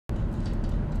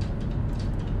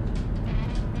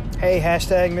Hey,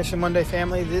 hashtag Mission Monday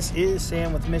family. This is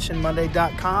Sam with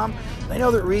MissionMonday.com. I know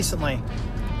that recently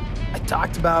I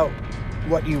talked about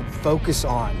what you focus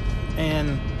on,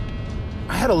 and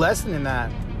I had a lesson in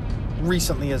that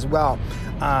recently as well.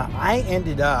 I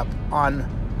ended up on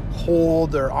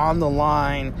hold or on the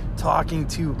line talking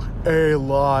to a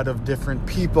lot of different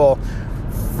people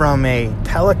from a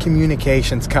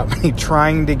telecommunications company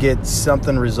trying to get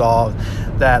something resolved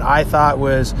that I thought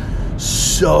was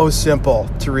so simple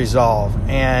to resolve.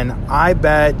 And I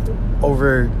bet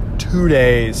over 2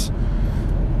 days,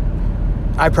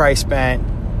 I probably spent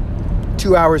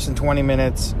 2 hours and 20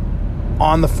 minutes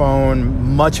on the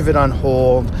phone, much of it on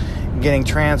hold, getting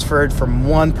transferred from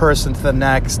one person to the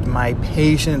next, my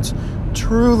patience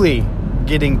truly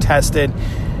getting tested.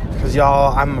 Because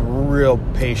y'all, I'm a real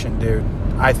patient dude.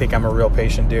 I think I'm a real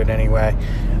patient dude anyway.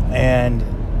 And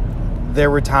there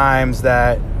were times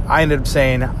that I ended up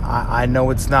saying, I know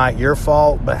it's not your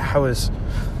fault, but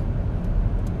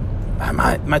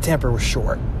my temper was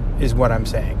short, is what I'm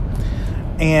saying.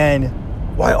 And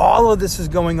while all of this is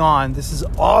going on, this is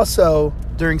also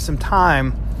during some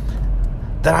time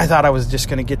that I thought I was just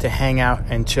going to get to hang out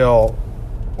and chill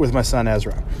with my son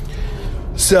Ezra.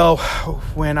 So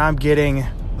when I'm getting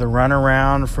the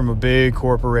runaround from a big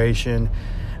corporation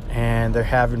and they're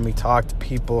having me talk to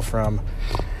people from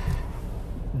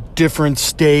different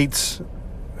states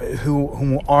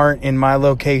who aren't in my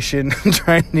location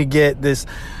trying to get this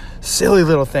silly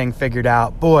little thing figured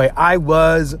out, boy, I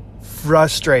was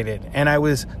frustrated. And I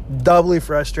was doubly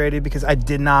frustrated because I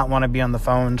did not want to be on the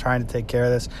phone trying to take care of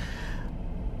this.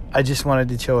 I just wanted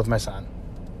to chill with my son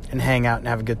and hang out and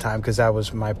have a good time because that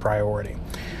was my priority.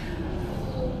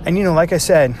 And, like I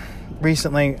said,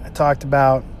 recently I talked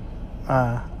about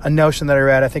a notion that I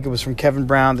read. I think it was from Kevin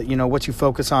Brown that, what you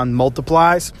focus on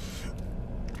multiplies.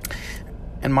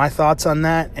 And my thoughts on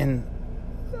that and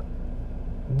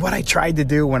what I tried to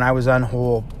do when I was on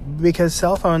hold, because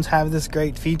cell phones have this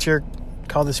great feature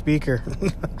called the speaker.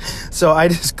 So I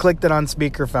just clicked it on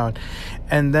speakerphone.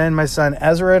 And then my son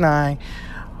Ezra and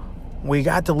we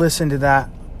got to listen to that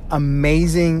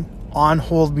amazing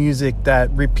on-hold music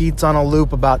that repeats on a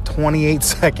loop about 28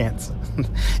 seconds.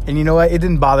 And you know what? It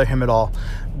didn't bother him at all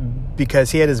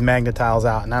because he had his Magna-Tiles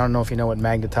out. And I don't know if you know what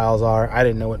Magna-Tiles are. I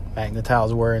didn't know what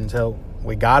Magna-Tiles were until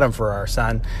we got them for our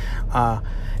son.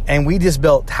 And we just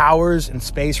built towers and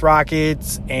space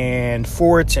rockets and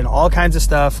forts and all kinds of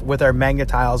stuff with our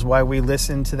Magna-Tiles while we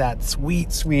listened to that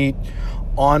sweet, sweet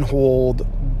on-hold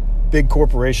big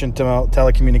corporation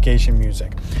telecommunication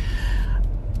music.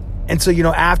 And so,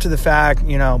 after the fact,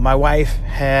 my wife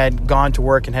had gone to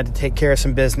work and had to take care of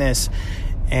some business.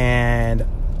 And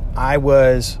I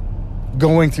was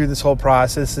going through this whole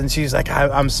process. And she's like,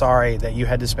 I'm sorry that you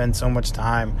had to spend so much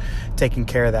time taking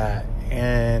care of that.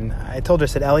 And I told her, I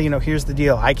said, Ellie, here's the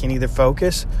deal. I can either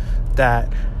focus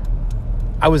that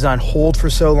I was on hold for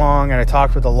so long, and I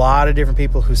talked with a lot of different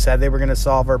people who said they were going to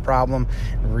solve our problem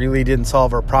and really didn't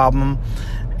solve our problem,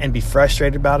 and be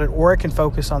frustrated about it, or I can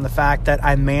focus on the fact that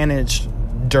I managed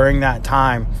during that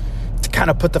time to kind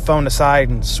of put the phone aside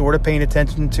and sort of paying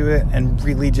attention to it and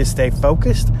really just stay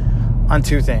focused on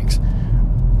two things,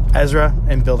 Ezra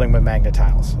and building my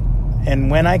Magna-Tiles.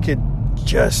 And when I could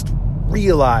just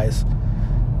realize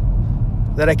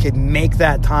that I could make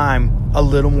that time a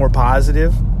little more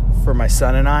positive for my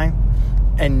son and I,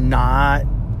 and not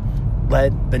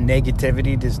let the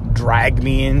negativity just drag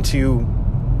me into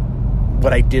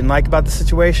what I didn't like about the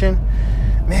situation,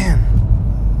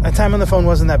 man, that time on the phone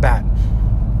wasn't that bad.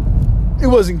 It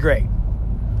wasn't great.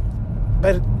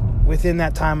 But within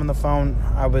that time on the phone,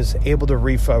 I was able to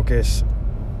refocus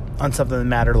on something that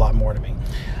mattered a lot more to me.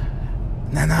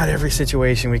 Now, not every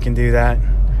situation we can do that.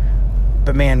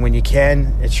 But man, when you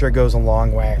can, it sure goes a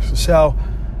long way. So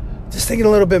just thinking a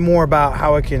little bit more about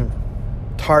how I can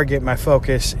target my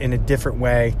focus in a different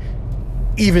way,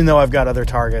 even though I've got other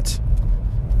targets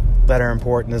that are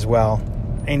important as well.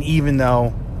 And even though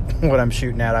what I'm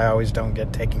shooting at, I always don't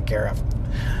get taken care of.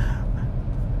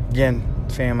 Again,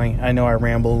 family, I know I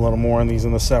ramble a little more on these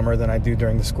in the summer than I do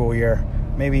during the school year.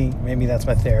 Maybe that's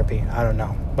my therapy. I don't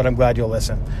know. But I'm glad you'll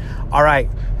listen. All right.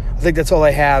 I think that's all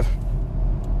I have.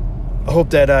 I hope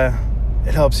that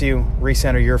it helps you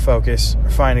recenter your focus or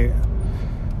find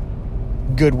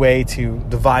a good way to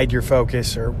divide your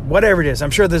focus or whatever it is.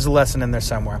 I'm sure there's a lesson in there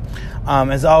somewhere.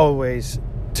 As always,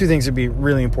 two things would be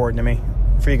really important to me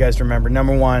for you guys to remember.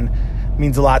 Number one, it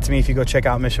means a lot to me if you go check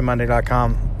out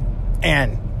MissionMonday.com.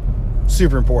 And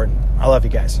super important, I love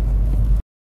you guys.